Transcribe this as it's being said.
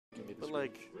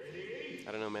like,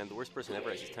 I don't know, man, the worst person ever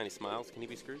has these tiny smiles. Can he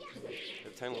be Scrooge? A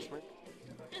tiny little smirk?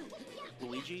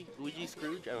 Luigi? Luigi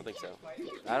Scrooge? I don't think so.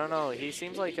 I don't know. He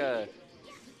seems like a...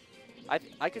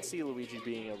 I could see Luigi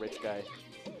being a rich guy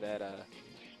that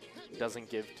doesn't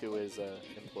give to his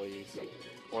employees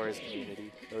or his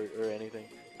community or anything.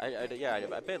 Yeah,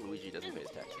 I bet Luigi doesn't pay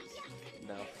his taxes.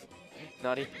 No.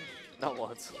 Not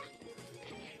once.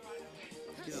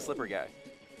 He's a slipper guy.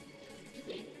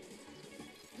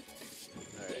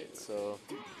 Alright, so...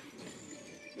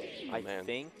 I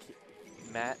think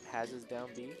Matt has his down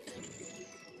B.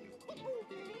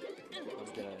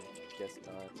 I'm gonna guess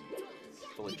not.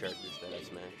 Fully charges that I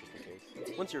smash, just in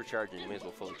case. Once you're charging, you may as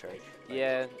well fully charge.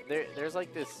 Yeah, there's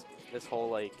like this whole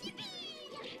like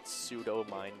pseudo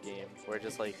mind game where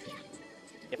just like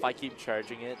if I keep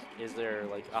charging it, is there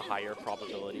like a higher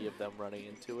probability of them running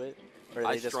into it? Or are they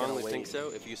I just strongly wait? think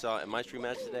so. If you saw it in my stream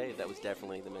match today, that was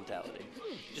definitely the mentality.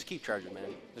 Just keep charging, man.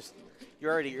 Just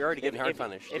you're already getting hard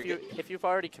punished. If you've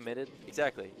already committed,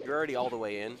 exactly, you're already all the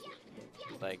way in.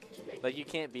 Like you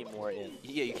can't be more in.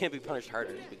 Yeah, you can't be punished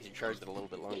harder because you charged it a little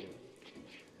bit longer.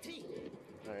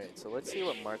 All right, so let's see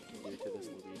what Marth can do to this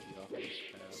Luigi offense.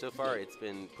 So far, it's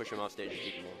been push him off stage and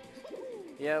keep him in.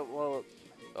 Yeah, well.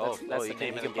 That's he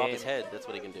can pop his head. That's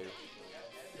what he can do.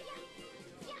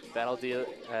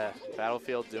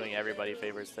 Battlefield doing everybody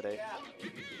favors today.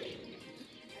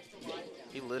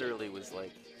 He literally was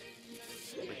like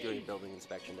doing a building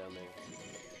inspection down there.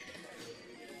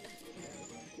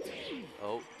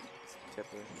 Oh,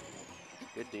 tipper.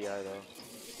 Good DI though.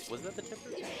 Was that the tipper?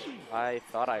 I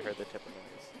thought I heard the tipper noise.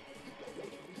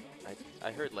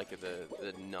 I heard like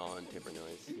the non-tipper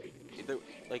noise.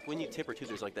 Like when you tipper too,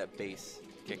 there's like that bass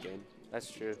kick in. That's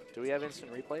true. Do we have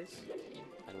instant replays?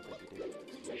 I don't think we do.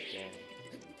 Yeah.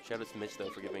 Shout out to Mitch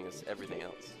though for giving us everything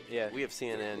else. Yeah. We have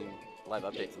CNN live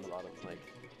updates on the bottom. Like,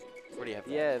 where do you have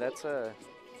that? Yeah, that's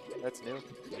new.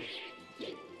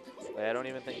 Like, I don't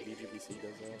even think BGBC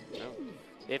does that. No.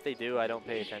 If they do, I don't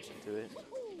pay attention to it.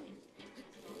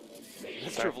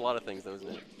 That's true of a lot of things though, isn't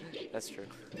it? That's true.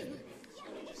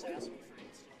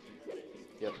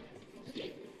 Yep.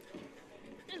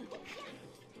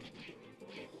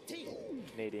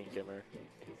 Canadian Gimmer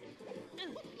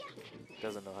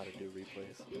doesn't know how to do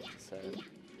replays. It's sad.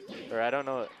 Or I don't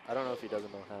know if he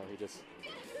doesn't know how. He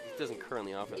doesn't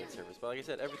currently offer that service. But like I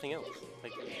said, everything else.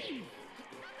 Like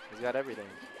he's got everything.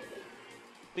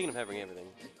 Speaking of having everything,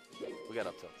 we got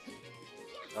up tilts.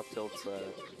 Up tilts.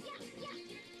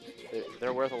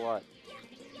 They're worth a lot.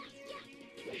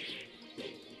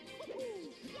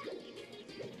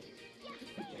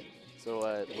 So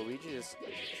Luigi is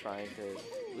trying to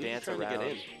dance around. To get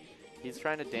in. He's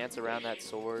trying to dance around that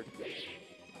sword,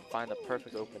 find the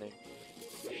perfect opening.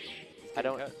 I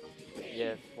don't.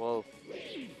 Yeah. Well,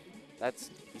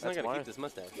 He's not gonna keep this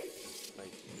mustache.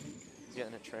 Like he's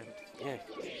getting it trimmed. Yeah,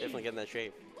 definitely getting that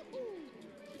shape.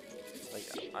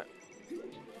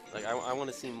 Like I want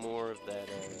to see more of that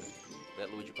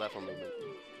that Luigi platform movement,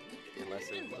 and less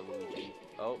of the Luigi.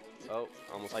 Oh,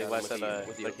 almost like less of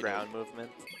the ground movement.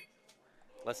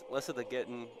 Less of the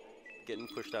getting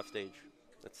pushed off stage.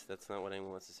 That's not what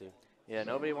anyone wants to see. Yeah,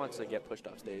 nobody wants to get pushed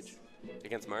off stage.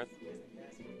 Against Marth?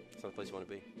 It's not the place you want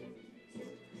to be.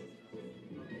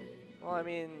 Well, I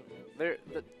mean,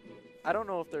 I don't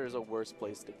know if there's a worse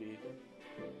place to be.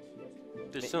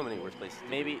 There's so many worse places.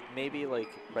 Maybe like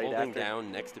right holding after.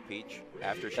 down next to Peach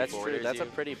after she That's borders true. That's you. a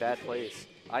pretty bad place.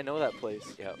 I know that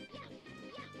place. Yep.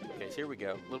 Okay, so here we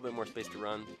go. A little bit more space to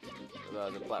run.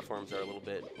 The platforms are a little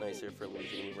bit nicer for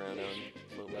Luigi to move around on.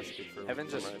 A little less good for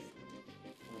Evan's just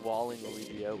walling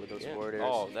Luigi out with those borders.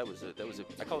 Oh, that was a.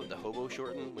 I call it the hobo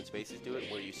shorten when spaces do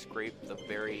it, where you scrape the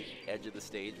very edge of the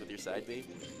stage with your side B.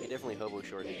 He definitely hobo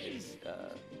shortened his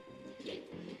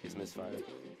misfire.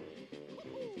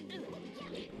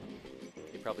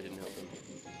 He probably didn't help him.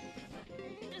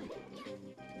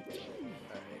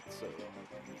 Alright, so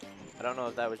I don't know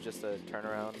if that was just a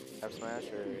turnaround F smash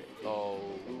or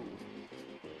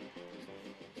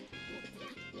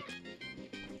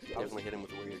Definitely hit him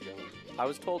with where you're going. I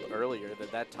was told earlier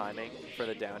that timing for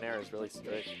the down air is really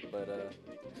strict, but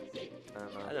I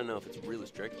don't know. I don't know if it's really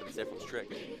strict, but it's definitely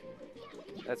strict.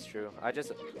 That's true.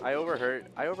 I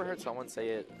overheard someone say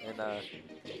it, and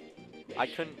I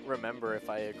couldn't remember if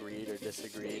I agreed or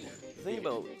disagreed. The thing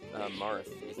about Marth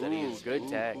is that he has good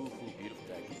tech. Beautiful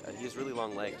tech. He has really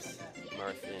long legs,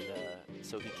 Marth, and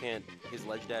so he can't. His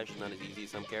ledge dash is not as easy as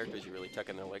some characters. You really tuck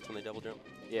in their legs when they double jump.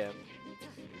 Yeah.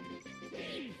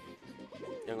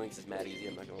 Young Link's is mad easy.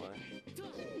 I'm not gonna lie.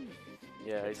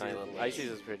 Yeah,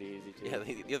 Icy's is pretty easy too. Yeah,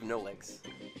 you have no legs.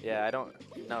 Yeah, I don't.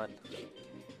 None.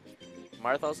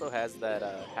 Marth also has that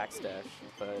hack stash,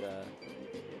 but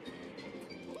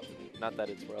not that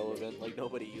it's relevant. Like,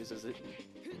 nobody uses it.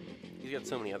 He's got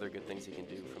so many other good things he can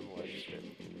do from the ledge.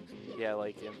 Yeah,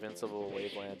 like invincible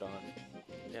waveland on.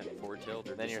 Yeah, forward tilt.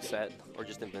 Or Then just, you're set. Uh, Or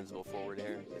just invincible forward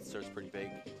air. So it's pretty big.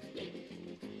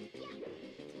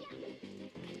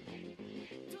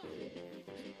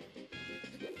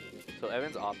 So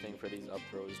Evan's opting for these up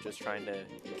throws, just trying to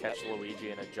catch Luigi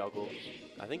in a juggle.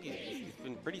 I think he's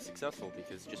been pretty successful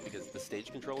because the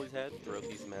stage control he's had throughout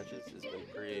these matches has been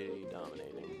pretty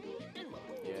dominating.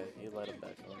 Yeah, he let him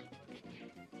back on.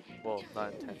 Well,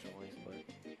 not intentionally,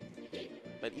 but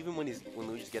But even when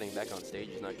Luigi's getting back on stage,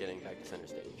 he's not getting back to center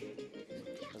stage.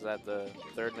 is that the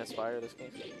third misfire this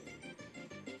game?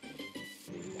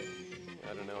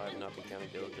 I don't know. I have not been counting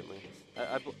diligently.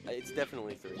 It's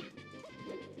definitely 3.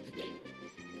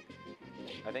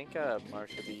 I think Marth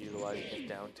should be utilizing his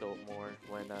down tilt more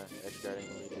when edge guarding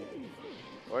Luigi.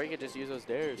 Or he could just use those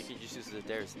dares. He just uses the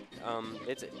dares.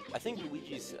 I think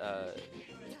Luigi's. I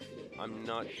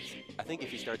think if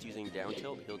he starts using down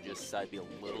tilt, he'll just side be a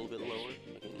little bit lower,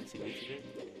 like an easy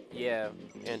bit. Yeah.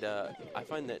 And I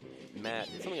find that Matt,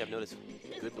 it's something I've noticed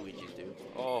good Luigis do.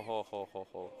 Oh, ho, ho, ho,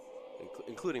 ho.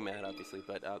 Including Matt, obviously,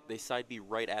 but they side B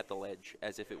right at the ledge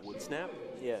as if it would snap.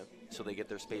 Yeah. So they get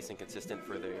their spacing consistent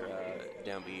for their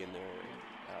down B and their.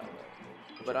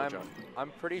 But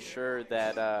I'm pretty sure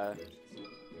that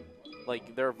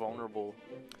like they're vulnerable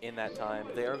in that time.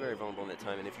 They are very vulnerable in that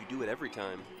time, and if you do it every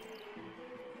time.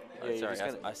 Yeah,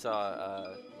 Sorry, I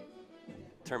saw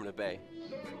Tournament of Bay.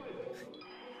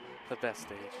 The best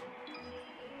stage.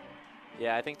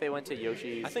 Yeah, I think they went to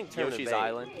Yoshi's. I think Yoshi's Bay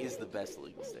Island is the best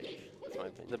illegal stage. That's my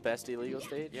opinion. the best illegal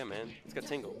stage. Yeah, man. It's got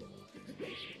tingle.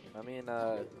 I mean,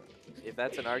 if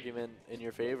that's an argument in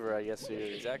your favor, I guess you're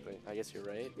Exactly. I guess you're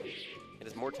right. It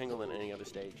has more tingle than any other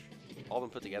stage. All of them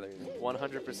put together.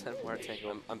 100% more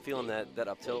tingle. I'm feeling that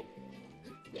up tilt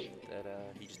that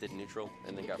he just did neutral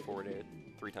and then got forward air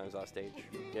 3 times off stage.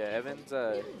 Yeah, Evan's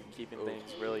keeping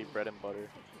things really bread and butter.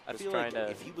 I Just feel trying like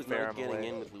to if he was bear not him getting away.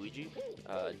 in with Luigi,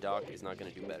 Doc is not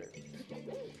going to do better.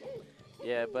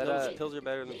 Yeah, but Pills are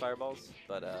better than fireballs,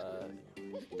 but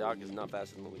Doc is not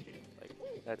faster than Luigi. Like,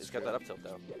 that's it's got that up tilt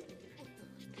though.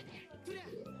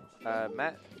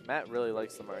 Matt really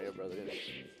likes the Mario Brothers.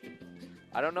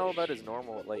 I don't know about his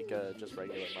normal, like just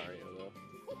regular Mario though.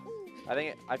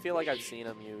 I feel like I've seen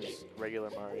him use regular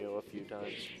Mario a few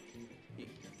times.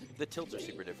 The tilts are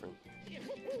super different.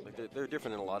 Like they're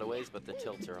different in a lot of ways, but the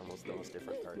tilts are almost the most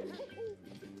different part.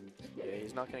 Yeah,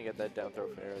 he's not gonna get that down throw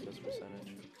fair at this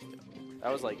percentage.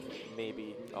 That was like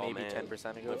maybe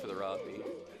 10% ago. Went for the raw up B.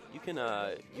 You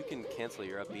can cancel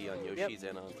your up B on Yoshi's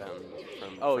and on Fountain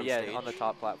from Oh from yeah, stage. on the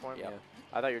top platform. Yep. Yeah.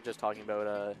 I thought you were just talking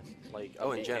about like Oh,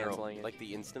 up in B general, canceling it. like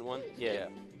the instant one. Yeah.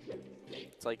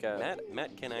 It's like a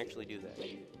Matt can actually do that.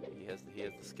 He has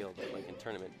the skill, but like in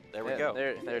tournament. There we yeah, go.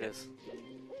 There it is.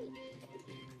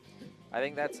 I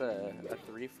think that's a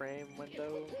 3-frame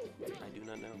window. I do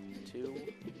not know. 2,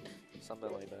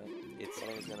 something like that. It's I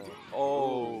think it's gonna.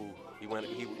 oh, he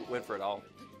went for it all.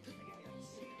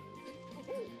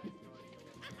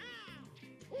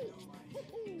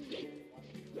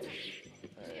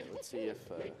 All right, let's see if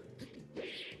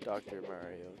Dr.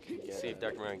 Mario can get. See if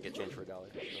Dr. Mario can get change for $1 real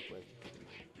quick.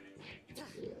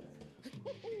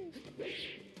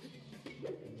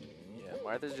 Yeah,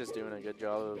 Martha's just doing a good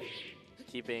job of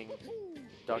keeping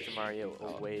Dr. Mario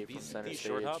away from These center stage.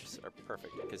 short hops are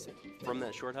perfect because from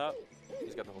that short hop,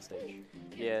 he's got the whole stage.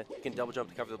 Yeah, He can double jump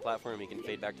to cover the platform. He can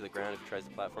fade back to the ground if he tries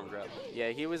the platform drop. yeah,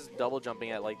 he was double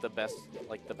jumping at like the best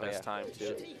yeah. time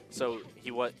too. So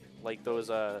like those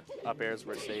up airs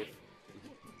were safe.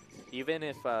 Even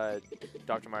if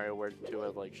Dr. Mario were to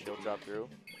have like shield drop through,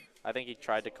 I think he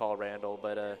tried to call Randall,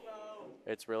 but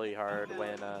it's really hard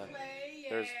when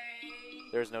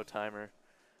there's no timer.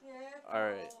 All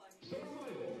right.